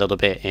relax a little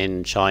bit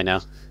in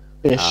China.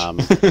 Ish.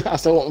 I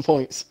still want the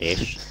points.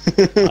 Ish.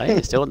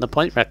 Right, still on the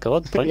point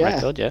record.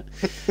 Yeah.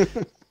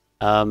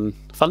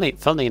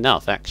 Funnily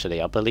enough,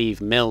 actually, I believe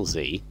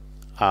Millsy,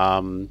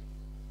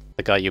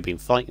 the guy you've been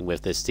fighting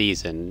with this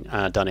season,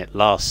 done it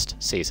last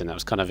season. That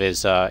was kind of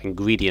his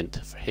ingredient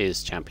for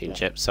his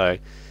championship. So,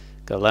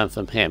 go learn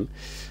from him.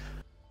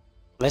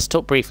 Let's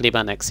talk briefly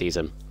about next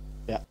season.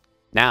 Yeah.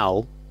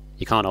 Now,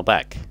 you can't hold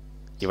back.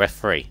 You're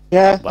F3.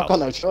 Yeah, Well, I've got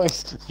no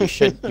choice.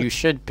 You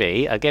should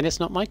be. Again, it's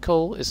not my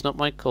call. It's not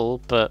my call.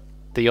 But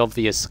the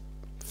obvious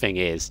thing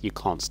is you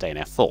can't stay in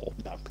F4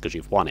 No. because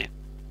you've won it.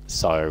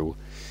 So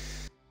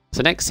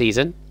next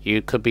season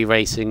you could be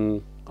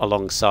racing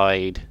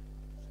alongside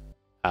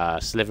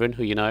Slytherin,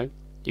 who you know.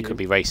 You could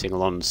be racing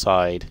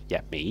alongside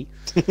me.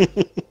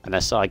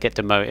 Unless I get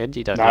demoted,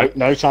 you don't know.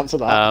 No chance of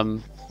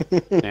that.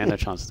 Yeah, no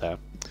chance there.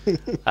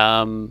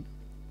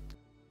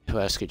 Who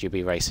else could you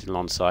be racing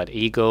alongside?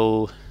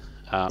 Eagle.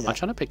 I'm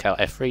trying to pick out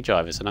F3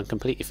 drivers and I'm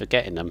completely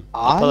forgetting them.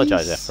 I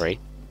apologise, F3.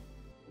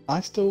 I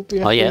still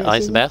be. Oh yeah, F3 I's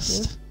the season,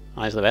 best.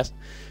 I's the best.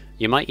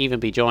 You might even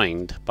be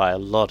joined by a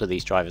lot of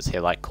these drivers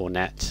here, like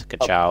Cornet,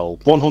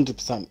 Kachow,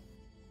 100%.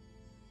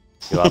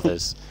 a few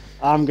others.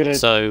 I'm gonna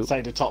So-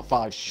 say the top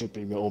 5 should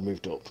be all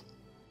moved up.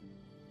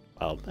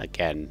 Well,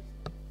 again,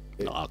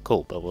 not our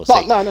call, but we'll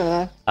But see.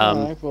 no.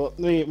 But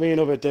me and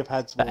other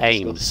dipheads. The will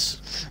aims.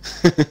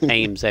 discuss.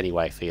 Aims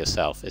anyway for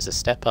yourself is a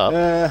step up.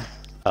 Uh,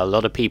 A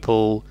lot of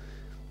people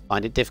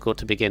find it difficult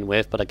to begin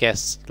with, but I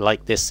guess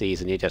like this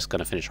season, you're just going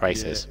to finish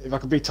races. yeah, if I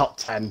could be top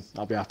 10,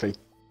 I'll be happy.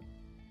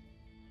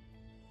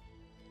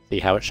 See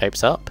how it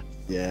shapes up.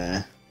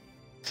 Yeah.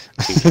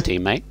 Future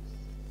teammate.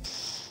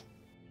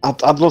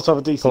 I'd love to have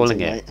a decent Calling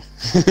team, it.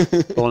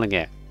 mate.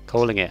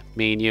 Calling it.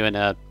 Me and you in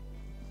a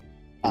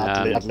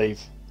I'd leave.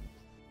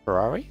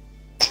 Ferrari?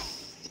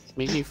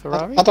 Me and you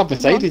Ferrari? I'd have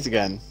Mercedes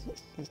again.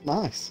 It's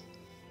nice.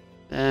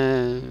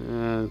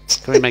 Can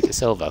we make it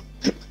silver?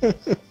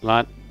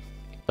 Like,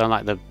 don't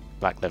like the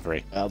black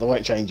livery. They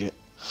won't change it.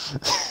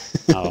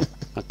 Oh,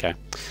 okay.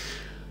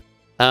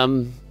 But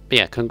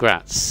yeah,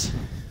 congrats.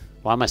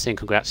 Why am I saying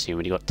congrats to you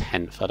when you got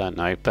 10th? I don't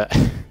know, but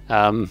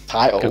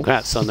Title.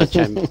 congrats on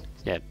the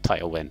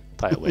title win.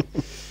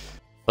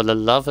 For the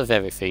love of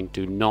everything,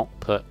 do not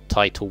put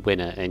title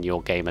winner in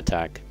your gamer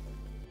tag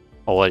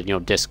or in your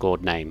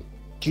Discord name.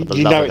 You, For the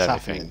you love know of it's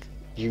everything. happening.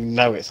 You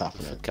know it's For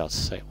happening. God's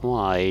sake,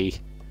 why?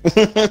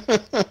 Because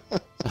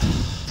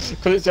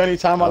it's the only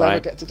time I'll ever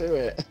Alright. get to do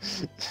it.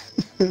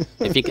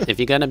 If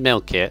you're gonna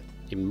milk it,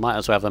 you might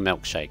as well have a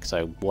milkshake.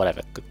 So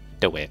whatever,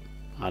 do it.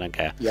 I don't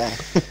care. Yeah.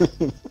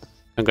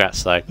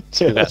 Congrats though.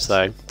 Cheers. Congrats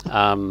though.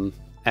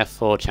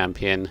 F4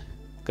 champion.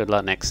 Good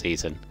luck next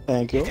season.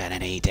 Thank you. You're gonna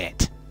need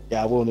it.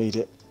 Yeah, I will need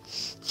it.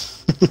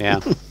 Yeah.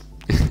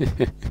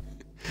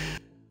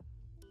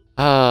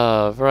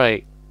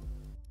 Right.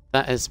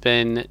 That has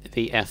been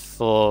the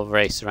F4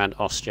 race around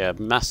Austria.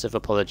 Massive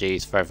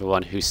apologies for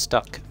everyone who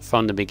stuck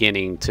from the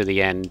beginning to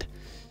the end.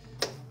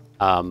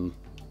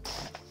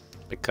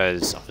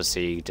 Because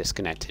obviously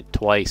disconnected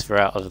twice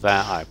throughout of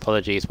that. Our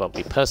apologies, but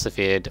we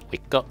persevered. We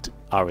got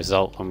our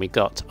result and we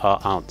got our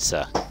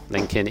answer.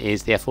 Lincoln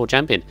is the F4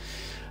 champion.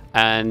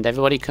 And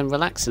everybody can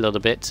relax a little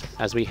bit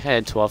as we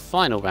head to our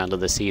final round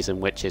of the season,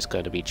 which is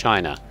going to be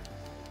China.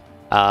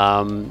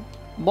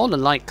 More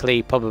than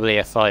likely, probably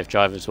F5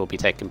 drivers will be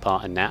taking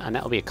part in that, and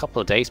that'll be a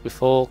couple of days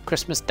before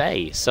Christmas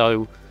Day.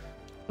 So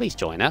please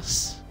join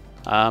us.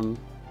 Yeah,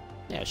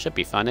 it should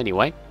be fun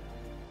anyway.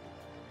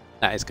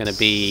 That is going to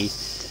be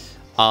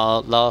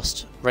our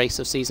last race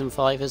of Season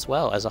 5 as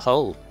well, as a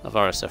whole of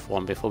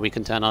RSF1, before we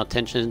can turn our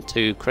attention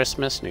to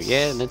Christmas, New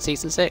Year, and then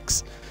Season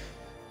 6.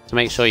 So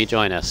make sure you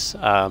join us.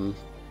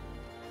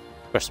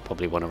 Chris will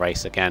probably want to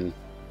race again.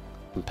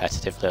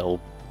 Competitive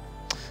little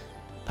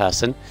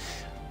person.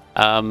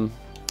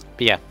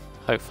 But yeah,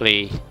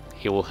 hopefully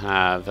he will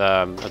have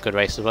a good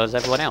race as well as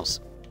everyone else.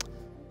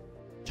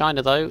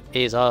 China, though,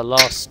 is our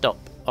last stop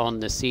on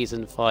the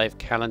Season 5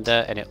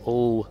 calendar, and it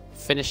all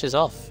finishes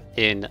off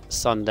in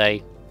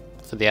Sunday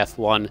for the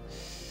F1.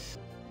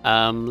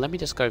 Let me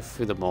just go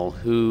through them all.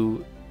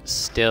 Who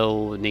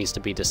still needs to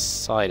be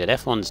decided?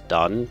 F1's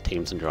done,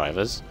 teams and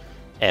drivers.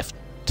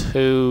 F2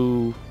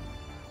 S02,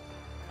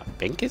 I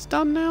think it's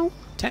done now,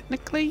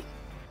 technically.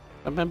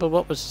 I remember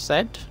what was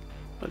said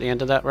at the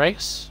end of that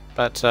race,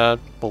 but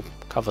we'll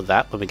cover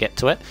that when we get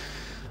to it.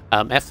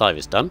 F5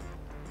 is done,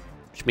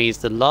 which means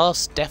the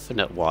last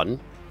definite one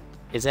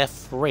is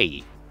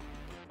F3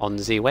 on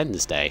the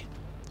Wednesday.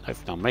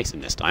 Hopefully I'm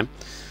racing this time.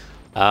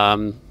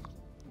 I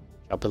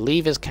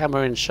believe it's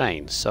Cameron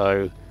Shane,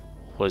 so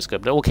all is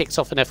good. But it all kicks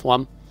off in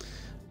F1.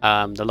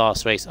 The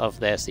last race of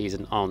their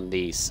season on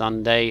the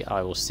Sunday.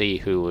 I will see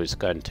who is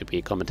going to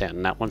be commentating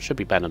on that one. Should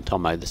be Ben and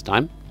Tomo this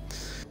time.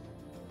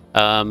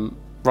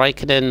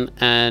 Raikkonen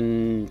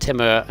and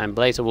Timmer and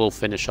Blazer will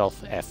finish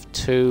off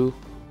F2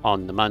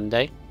 on the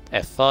Monday.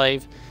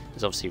 F5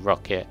 is obviously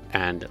Rocket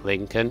and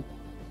Lincoln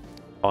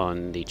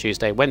on the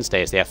Tuesday.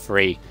 Wednesday is the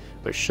F3,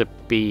 which should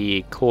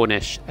be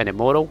Cornish and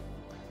Immortal.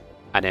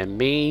 And then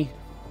me,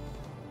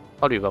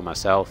 probably by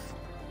myself,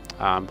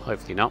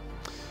 hopefully not.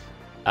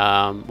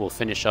 We'll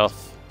finish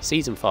off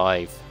Season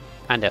 5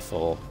 and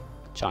F4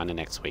 China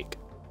next week.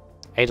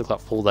 8 o'clock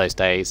for all those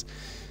days.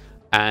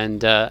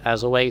 And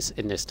as always,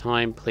 in this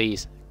time,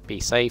 please be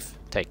safe,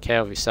 take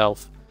care of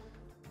yourself,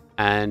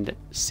 and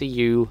see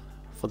you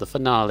for the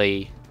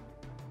finale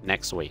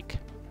next week.